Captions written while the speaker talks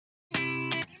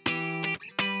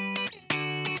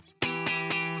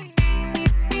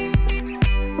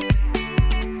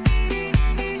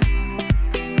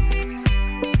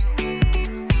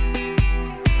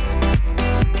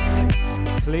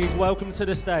welcome to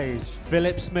the stage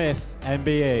Philip Smith,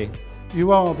 MBE.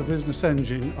 You are the business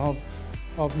engine of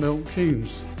Milton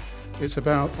Keynes. It's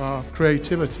about our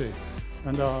creativity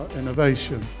and our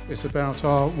innovation. It's about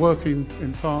our working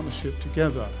in partnership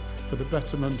together for the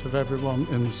betterment of everyone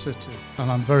in the city. And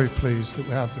I'm very pleased that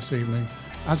we have this evening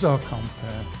as our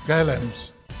compere, Gail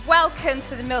Ems. Welcome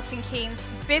to the Milton Keynes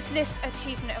Business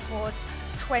Achievement Awards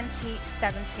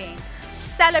 2017.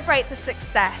 Celebrate the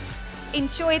success,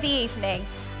 enjoy the evening,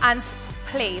 and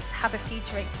please have a few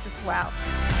drinks as well.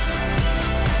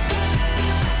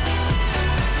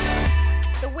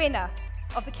 The winner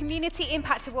of the Community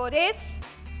Impact Award is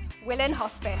Willen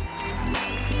Hospice.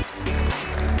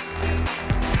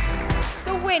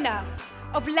 The winner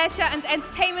of Leisure and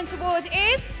Entertainment Award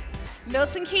is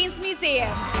Milton Keynes Museum.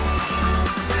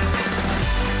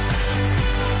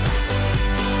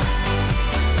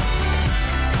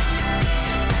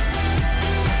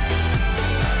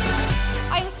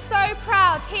 I am so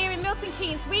proud here in Milton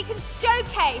Keynes we can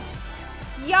showcase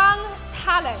young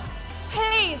talent.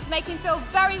 Please make him feel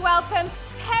very welcome,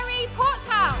 Perry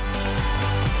Porthouse.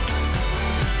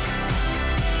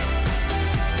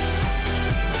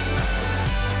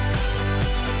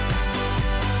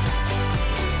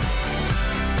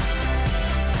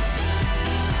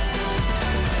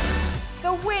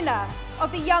 The winner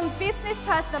of the Young Business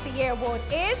Person of the Year Award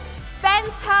is Ben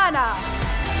Turner.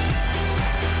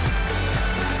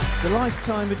 The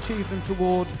Lifetime Achievement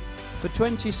Award for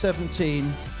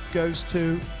 2017 goes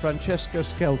to Francesca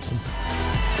Skelton.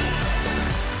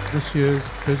 This year's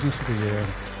Business of the Year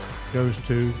goes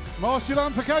to Marshall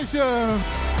Amplification.